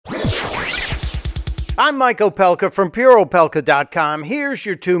I'm Mike Opelka from PureOpelka.com. Here's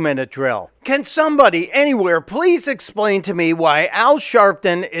your 2-minute drill. Can somebody anywhere please explain to me why Al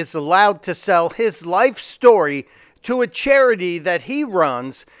Sharpton is allowed to sell his life story to a charity that he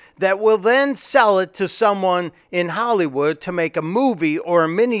runs that will then sell it to someone in Hollywood to make a movie or a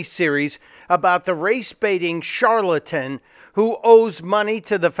miniseries about the race-baiting charlatan who owes money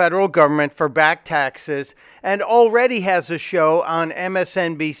to the federal government for back taxes and already has a show on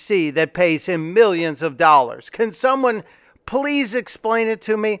MSNBC that pays him millions of dollars? Can someone please explain it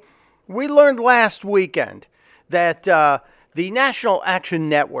to me? We learned last weekend that the National Action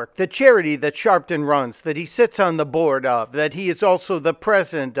Network, the charity that Sharpton runs, that he sits on the board of, that he is also the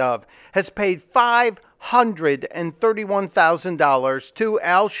president of, has paid $531,000 to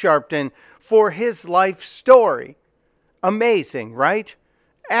Al Sharpton for his life story. Amazing, right?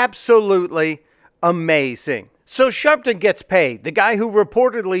 Absolutely amazing. So Sharpton gets paid. The guy who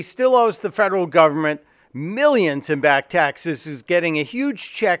reportedly still owes the federal government millions in back taxes is getting a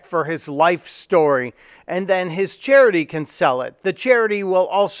huge check for his life story, and then his charity can sell it. The charity will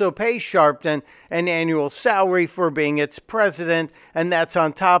also pay Sharpton an annual salary for being its president, and that's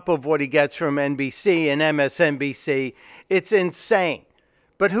on top of what he gets from NBC and MSNBC. It's insane.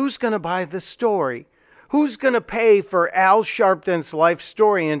 But who's going to buy the story? Who's going to pay for Al Sharpton's life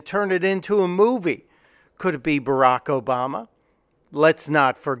story and turn it into a movie? Could it be Barack Obama? Let's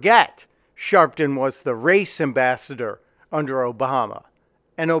not forget, Sharpton was the race ambassador under Obama,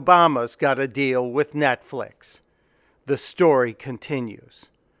 and Obama's got a deal with Netflix. The story continues.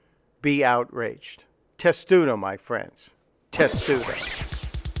 Be outraged. Testudo, my friends. Testudo.